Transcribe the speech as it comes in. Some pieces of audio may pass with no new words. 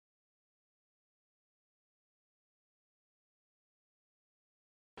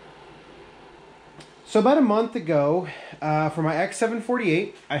So about a month ago, for my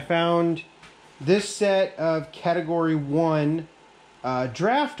X748, I found this set of Category 1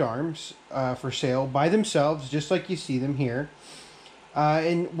 draft arms for sale by themselves, just like you see them here.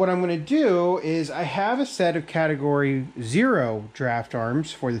 And what I'm going to do is I have a set of Category 0 draft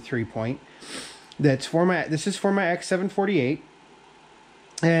arms for the 3-point. This is for my X748.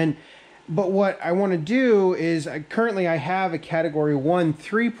 But what I want to do is currently I have a Category 1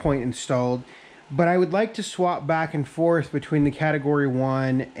 3-point installed, but I would like to swap back and forth between the Category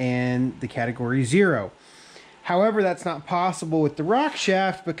 1 and the Category 0. However, that's not possible with the rock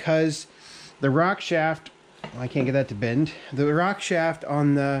shaft because the rock shaft, I can't get that to bend. The rock shaft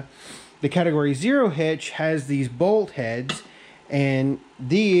on the Category 0 hitch has these bolt heads, and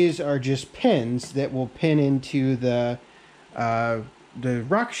these are just pins that will pin into the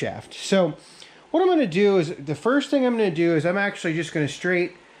rock shaft. So what I'm going to do is, the first thing I'm going to do is I'm actually just going to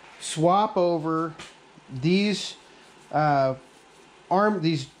straight swap over these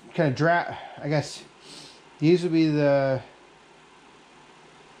these kind of I guess these would be the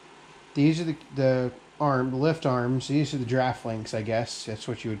lift arms. These are the draft links, I guess that's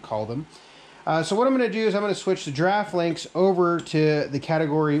what you would call them. So what I'm going to do is I'm going to switch the draft links over to the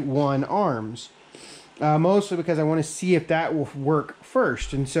Category 1 arms. Mostly because I want to see if that will work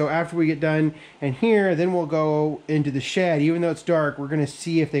first. And so after we get done in here, then we'll go into the shed. Even though it's dark, we're going to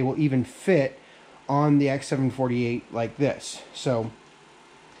see if they will even fit on the X748 like this. So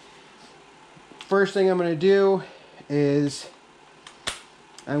first thing I'm going to do is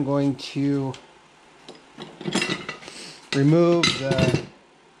I'm going to remove the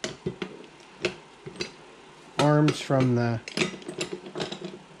arms from the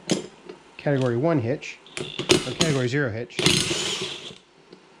Category 1 hitch, or Category 0 hitch,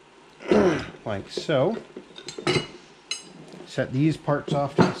 like so. Set these parts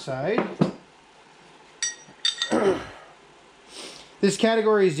off to the side. This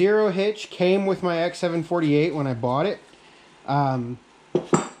Category 0 hitch came with my X748 when I bought it. And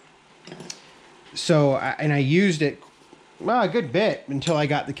I used it, well, a good bit until I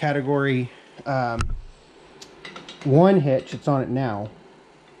got the Category 1 hitch. It's on it now.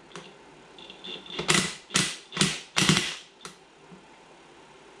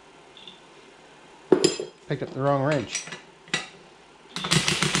 Picked up the wrong wrench.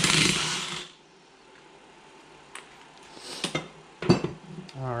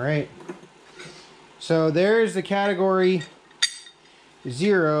 Alright. So there's the Category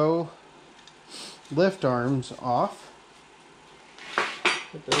 0 lift arms off.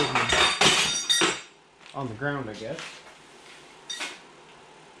 Put those on the ground, I guess.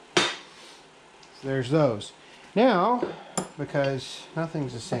 So there's those. Now, because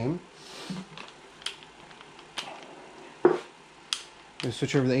nothing's the same, I'm going to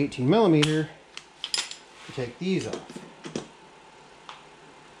switch over to the 18mm to take these off.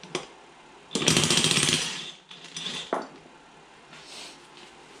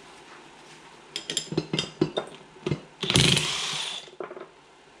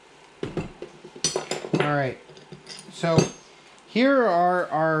 Alright, so here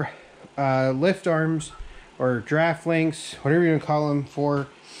are our lift arms, or draft links, whatever you want to call them, for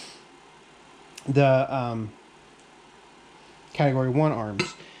the Category 1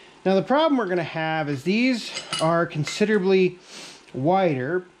 arms. Now the problem we're going to have is these are considerably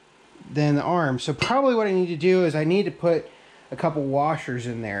wider than the arms. So probably what I need to do is I need to put a couple washers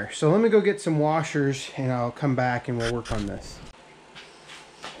in there. So let me go get some washers and I'll come back and we'll work on this.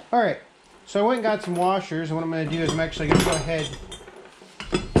 Alright, so I went and got some washers, and what I'm going to do is I'm actually going to go ahead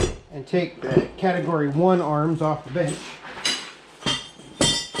and take the Category 1 arms off the bench,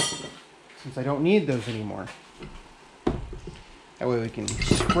 since I don't need those anymore. That way we can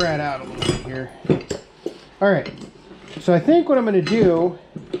spread out a little bit here. Alright, so I think what I'm going to do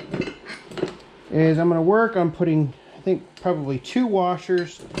is I'm going to work on putting, I think, probably 2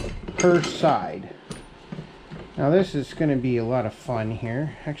 washers per side. Now this is going to be a lot of fun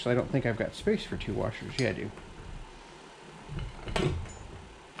here. Actually, I don't think I've got space for 2 washers. Yeah, I do.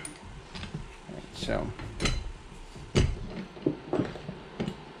 Alright, so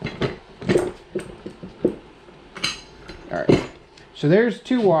alright. So there's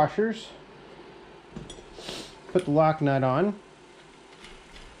 2 washers. Put the lock nut on,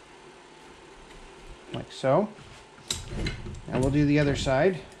 like so. And we'll do the other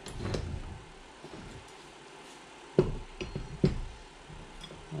side.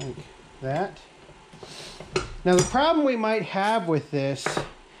 Like that. Now the problem we might have with this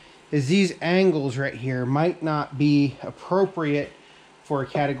is these angles right here might not be appropriate for a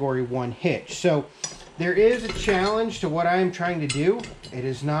Category 1 hitch. So there is a challenge to what I'm trying to do. It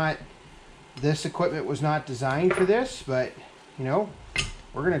is not This equipment was not designed for this, but you know,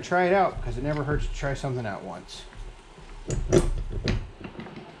 we're gonna try it out because it never hurts to try something out once. So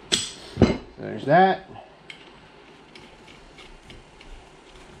there's that.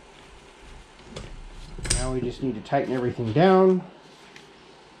 Now we just need to tighten everything down.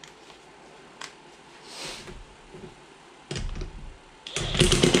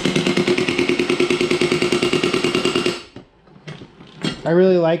 I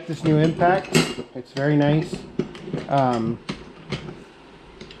really like this new impact. It's very nice.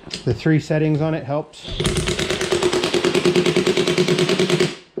 The 3 settings on it helps.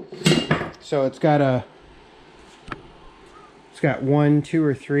 So it's got 1, 2,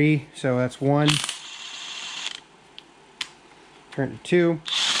 or 3. So that's 1. Turn to 2,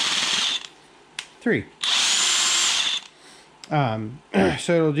 3.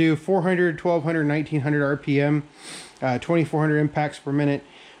 So it'll do 400, 1200, 1900 RPM, 2400 impacts per minute.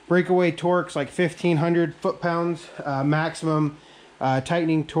 Breakaway torque's like 1500 foot-pounds. Maximum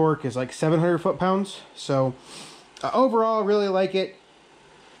tightening torque is like 700 foot-pounds. So overall, I really like it.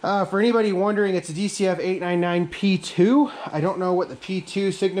 For anybody wondering, it's a DCF 899 P2. I don't know what the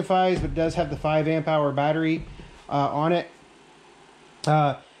P2 signifies, but it does have the 5 amp hour battery on it.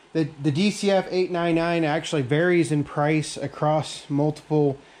 The DCF 899 actually varies in price across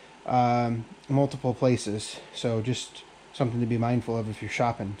multiple places, so just something to be mindful of if you're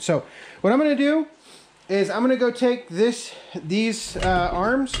shopping. So what I'm going to do is I'm going to go take these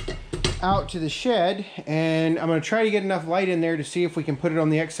arms out to the shed, and I'm going to try to get enough light in there to see if we can put it on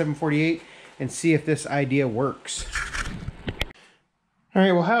the X748 and see if this idea works. All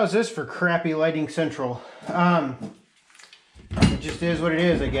right, well, how's this for crappy lighting central? It just is what it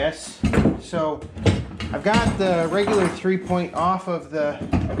is, I guess. So I've got the regular 3-point off of the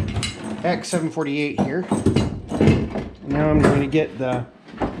X748 here. Now I'm going to get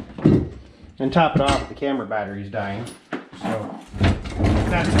and top it off. The camera battery's dying. So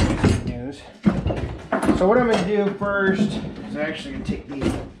that's always good news. So what I'm going to do first is I'm actually going to take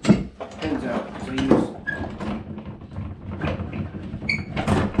these pins out. So I use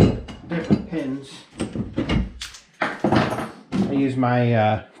different pins. I use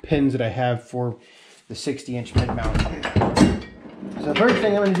my pins that I have for the 60-inch mid mount. So the first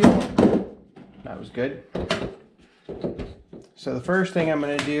thing I'm going to do, that was good. So the first thing I'm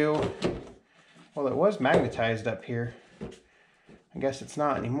going to do, well, it was magnetized up here. I guess it's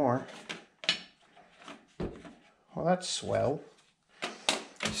not anymore. Well, that's swell.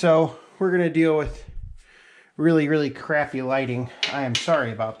 So we're going to deal with really, really crappy lighting. I am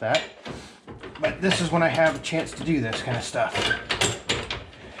sorry about that. But this is when I have a chance to do this kind of stuff.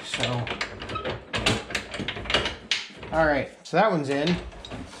 So, all right, so that one's in.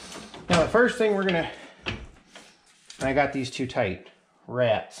 Now the first thing we're gonna, and I got these 2 tight,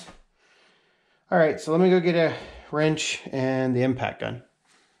 rats. All right, so let me go get a wrench and the impact gun.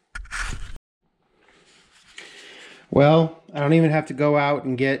 Well, I don't even have to go out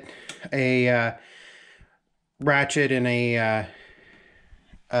and get a ratchet and the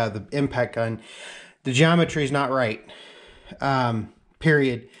impact gun. The geometry is not right.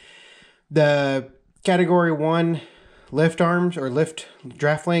 Period. The category 1 lift arms, or lift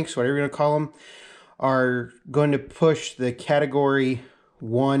draft links, whatever you're going to call them, are going to push the category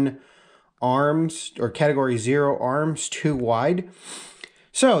 1 arms or category 0 arms too wide.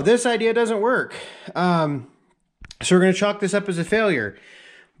 So this idea doesn't work. So we're going to chalk this up as a failure.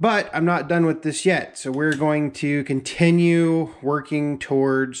 But I'm not done with this yet, so we're going to continue working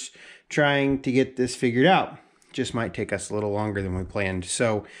towards trying to get this figured out. Just might take us a little longer than we planned.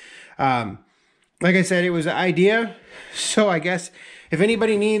 So, like I said, it was an idea. So I guess if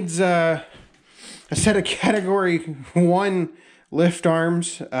anybody needs a set of category 1 lift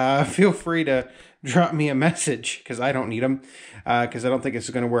arms, feel free to drop me a message, because I don't need them, because I don't think it's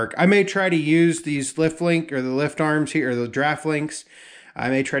going to work. I may try to use these lift link, or the lift arms here, or the draft links. I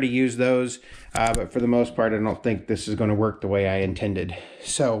may try to use those, but for the most part, I don't think this is going to work the way I intended.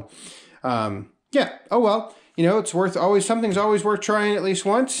 So, yeah, oh well, you know, it's something's always worth trying at least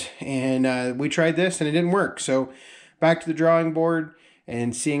once, and we tried this and it didn't work. So back to the drawing board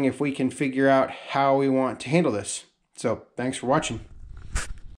and seeing if we can figure out how we want to handle this. So thanks for watching.